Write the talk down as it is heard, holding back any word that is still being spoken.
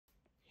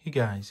Hey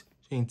guys,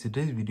 so in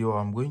today's video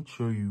I'm going to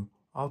show you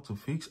how to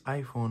fix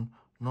iPhone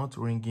not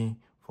ringing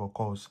for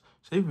calls.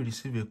 So if you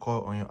receive a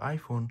call on your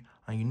iPhone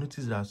and you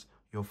notice that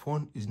your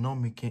phone is not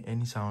making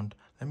any sound,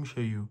 let me show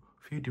you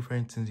a few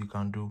different things you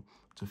can do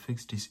to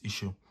fix this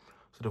issue.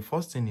 So the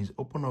first thing is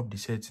open up the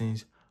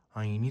settings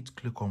and you need to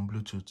click on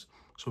Bluetooth.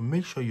 So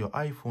make sure your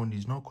iPhone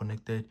is not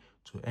connected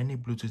to any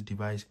Bluetooth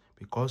device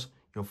because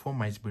your phone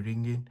might be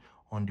ringing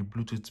on the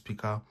Bluetooth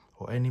speaker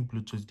or any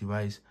Bluetooth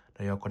device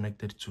that you are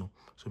connected to.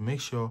 So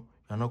make sure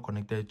you are not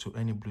connected to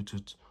any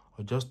Bluetooth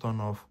or just turn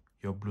off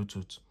your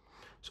Bluetooth.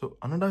 So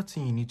another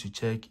thing you need to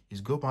check is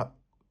go back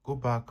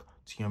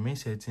to your main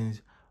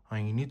settings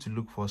and you need to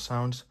look for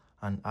sounds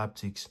and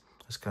haptics.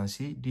 As you can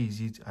see, this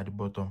is it at the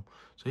bottom.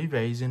 So if you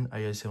are using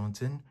iOS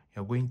 17,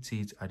 you're going to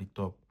see it at the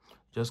top.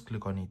 Just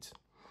click on it.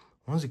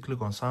 Once you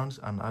click on sounds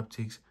and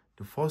haptics,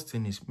 the first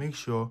thing is make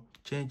sure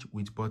change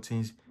with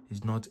buttons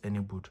is not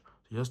enabled.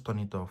 So just turn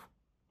it off.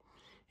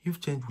 If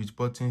change with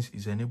buttons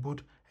is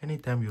enabled,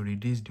 anytime you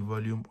reduce the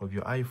volume of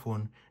your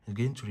iPhone, it's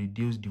going to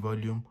reduce the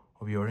volume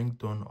of your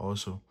ringtone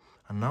also.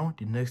 And now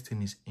the next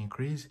thing is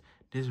increase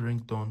this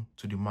ringtone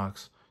to the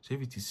max. So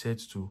if it is set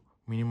to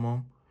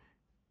minimum,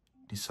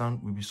 the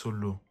sound will be so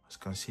low, as you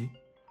can see.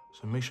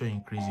 So make sure you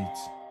increase it.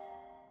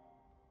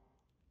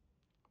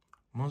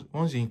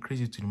 Once you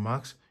increase it to the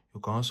max, you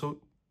can also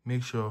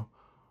make sure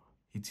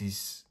it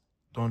is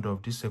turned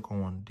off. This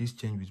second one, this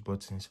change with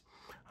buttons.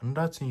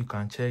 Another thing you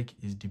can check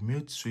is the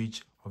mute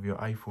switch of your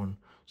iPhone.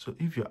 So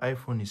if your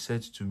iPhone is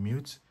set to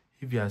mute,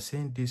 if you are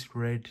seeing this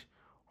red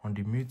on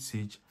the mute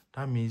switch,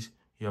 that means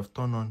you have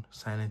turned on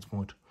silent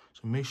mode.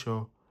 So make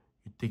sure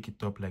you take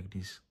it up like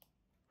this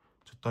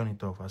to turn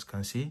it off. As you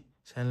can see,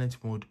 silent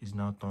mode is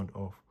now turned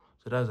off.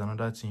 So that's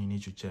another thing you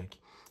need to check.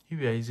 If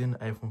you are using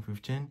iPhone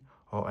 15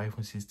 or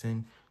iPhone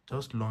 16,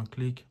 just long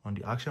click on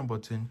the action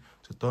button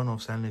to turn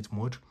off silent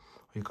mode.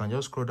 Or you can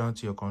just scroll down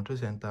to your control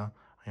center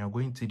and you're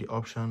going to the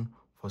option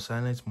for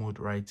silent mode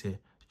right here.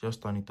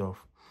 Just turn it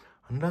off.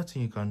 Another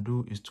thing you can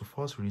do is to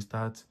force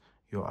restart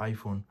your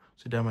iPhone.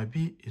 So there might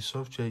be a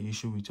software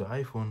issue with your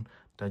iPhone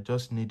that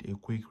just need a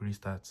quick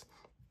restart.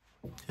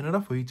 In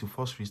order for you to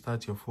force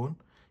restart your phone,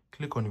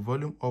 click on the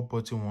volume up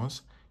button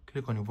once,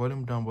 click on the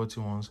volume down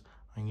button once,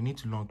 and you need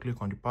to long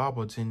click on the power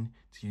button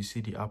till you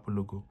see the Apple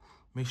logo.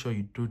 Make sure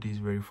you do this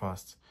very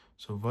fast.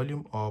 So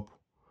volume up,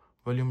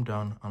 volume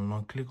down, and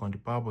long click on the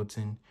power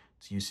button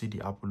till you see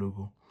the Apple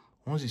logo.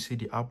 Once you see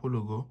the Apple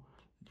logo,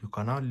 you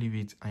can now leave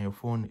it and your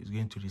phone is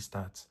going to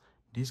restart.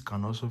 This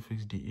can also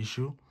fix the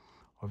issue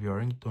of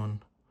your ringtone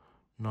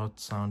not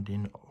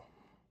sounding.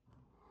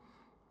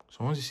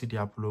 So once you see the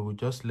Apple logo,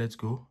 just let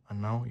go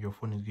and now your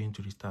phone is going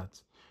to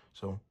restart.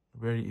 So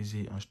very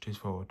easy and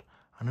straightforward.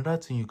 Another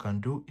thing you can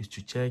do is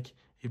to check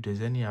if there's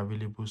any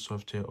available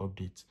software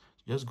updates.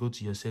 Just go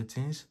to your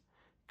settings,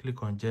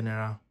 click on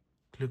general,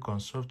 click on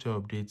software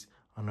updates,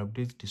 and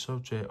update the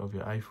software of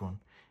your iPhone.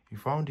 If you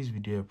found this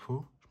video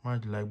helpful,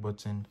 smash the like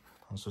button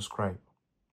and subscribe.